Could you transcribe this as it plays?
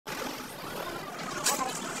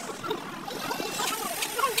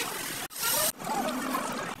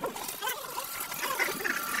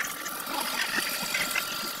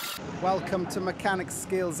Welcome to Mechanics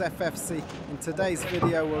Skills FFC. In today's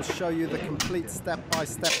video we'll show you the complete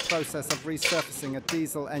step-by-step process of resurfacing a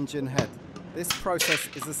diesel engine head. This process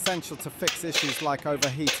is essential to fix issues like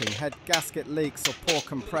overheating, head gasket leaks or poor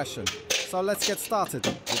compression. So let's get started.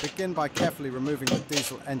 We begin by carefully removing the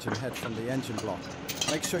diesel engine head from the engine block.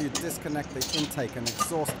 Make sure you disconnect the intake and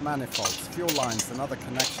exhaust manifolds, fuel lines and other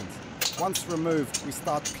connections. Once removed, we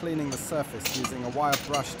start cleaning the surface using a wire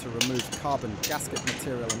brush to remove carbon, gasket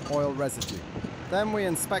material and oil residue. Then we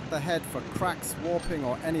inspect the head for cracks, warping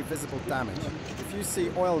or any visible damage. If you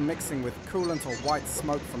see oil mixing with coolant or white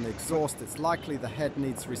smoke from the exhaust, it's likely the head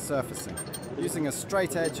needs resurfacing. Using a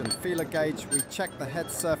straight edge and feeler gauge, we check the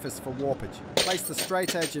head surface for warpage. Place the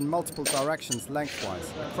straight edge in multiple directions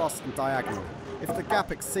lengthwise, across and diagonally. If the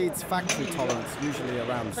gap exceeds factory tolerance, usually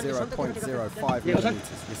around 0.05 millimeters,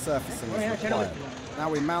 resurfacing is required. Now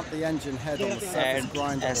we mount the engine head on the surface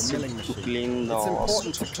grinder or milling machine. It's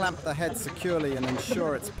important to clamp the head securely and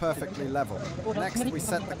ensure it's perfectly level. Next we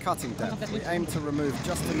set the cutting depth. We aim to remove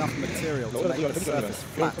just enough material to make the surface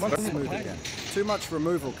flat and smooth again. Too much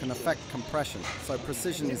removal can affect compression, so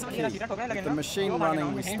precision is key. With the machine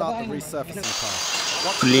running, we start the resurfacing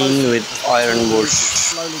path. Clean with iron wash.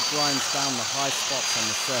 Slowly grinds down the high spots on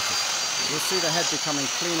the surface. You'll see the head becoming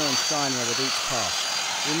cleaner and shinier with each pass.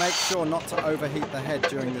 We make sure not to overheat the head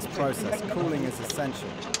during this process. Cooling is essential.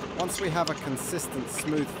 Once we have a consistent,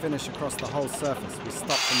 smooth finish across the whole surface, we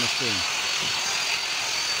stop the machine.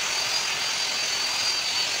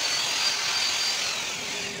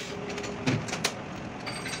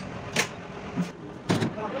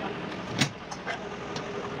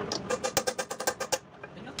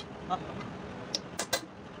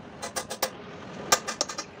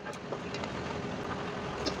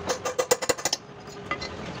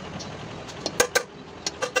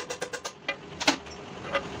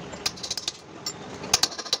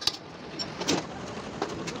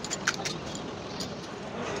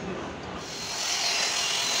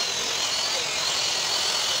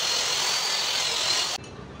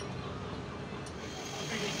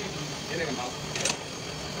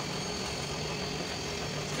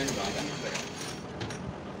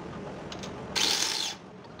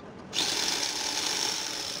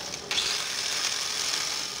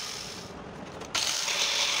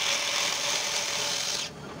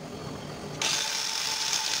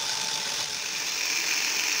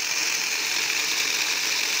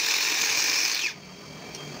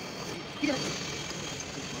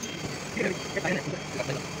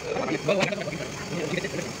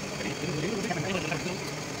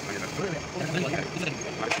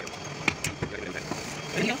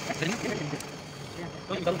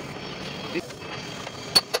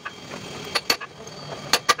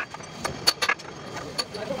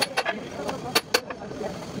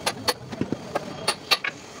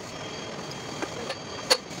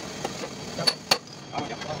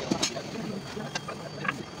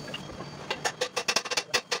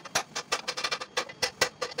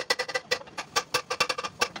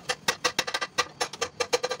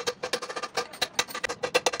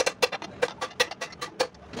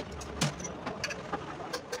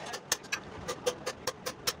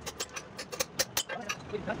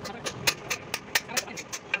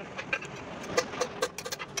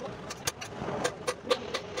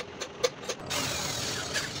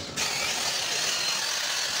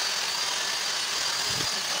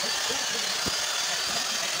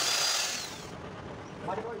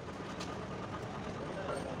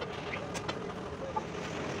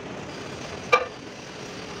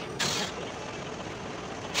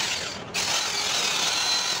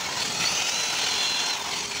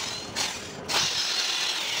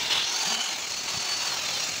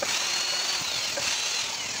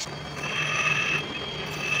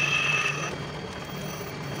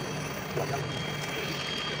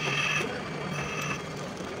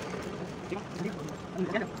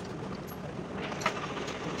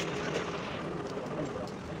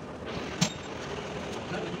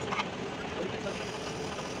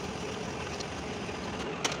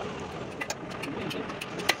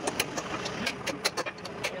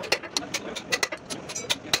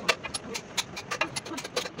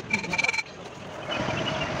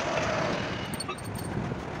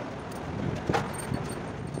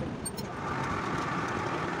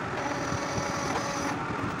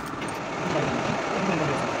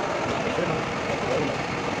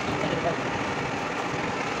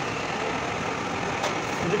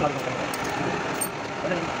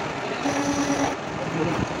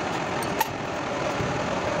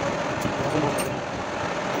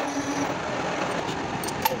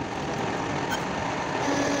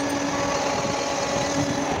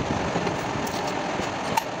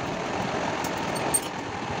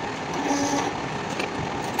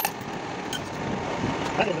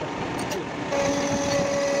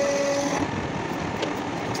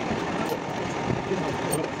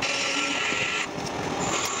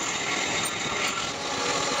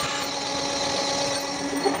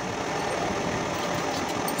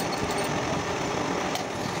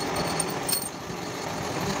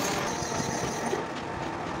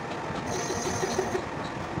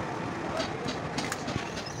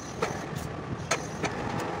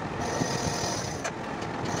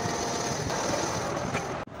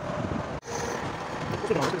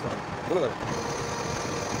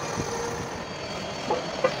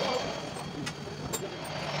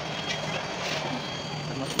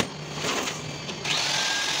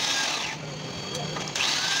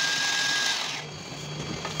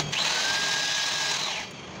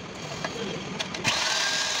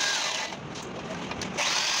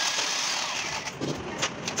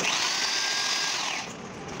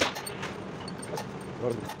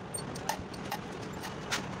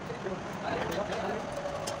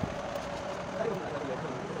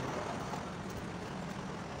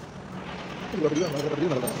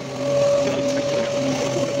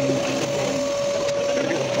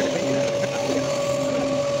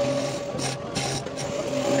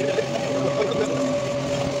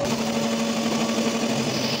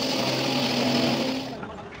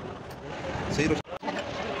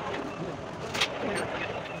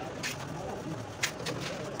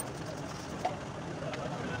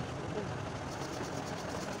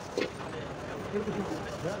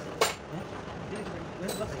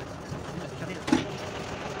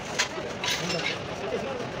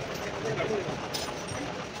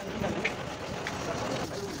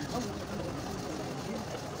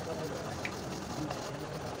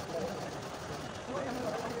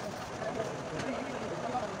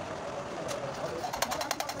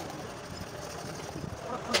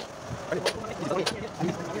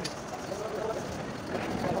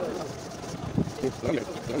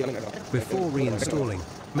 Before reinstalling,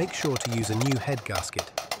 make sure to use a new head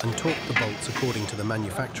gasket and torque the bolts according to the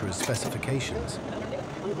manufacturer's specifications.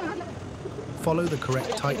 Follow the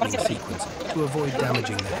correct tightening sequence to avoid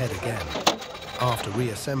damaging the head again. After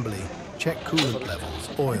reassembly, check coolant levels,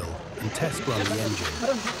 oil, and test run the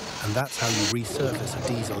engine. And that's how you resurface a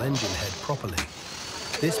diesel engine head properly.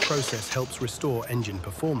 This process helps restore engine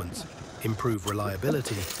performance, improve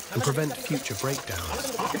reliability, and prevent future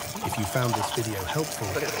breakdowns. If you found this video helpful,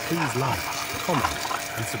 please like, comment,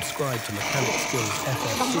 and subscribe to Mechanic Skills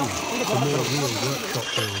FFC for more real workshop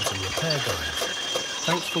builds and repair guides.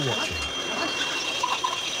 Thanks for watching.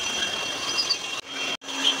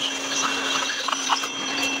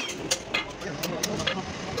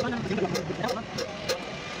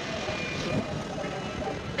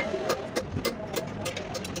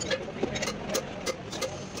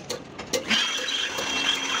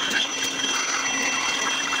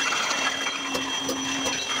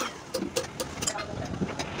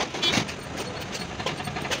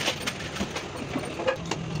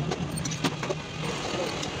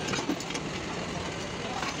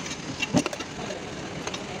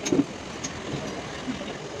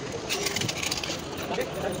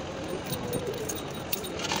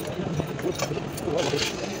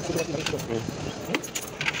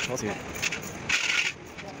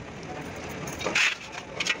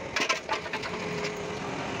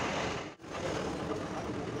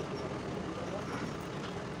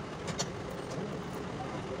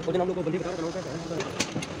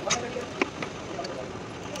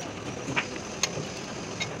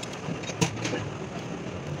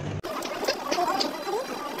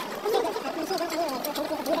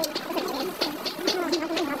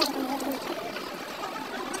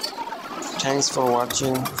 Thanks for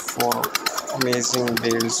watching. For amazing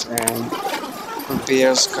builds and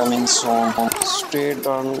repairs coming soon. Stay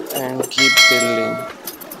tuned and keep building.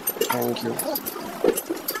 Thank you.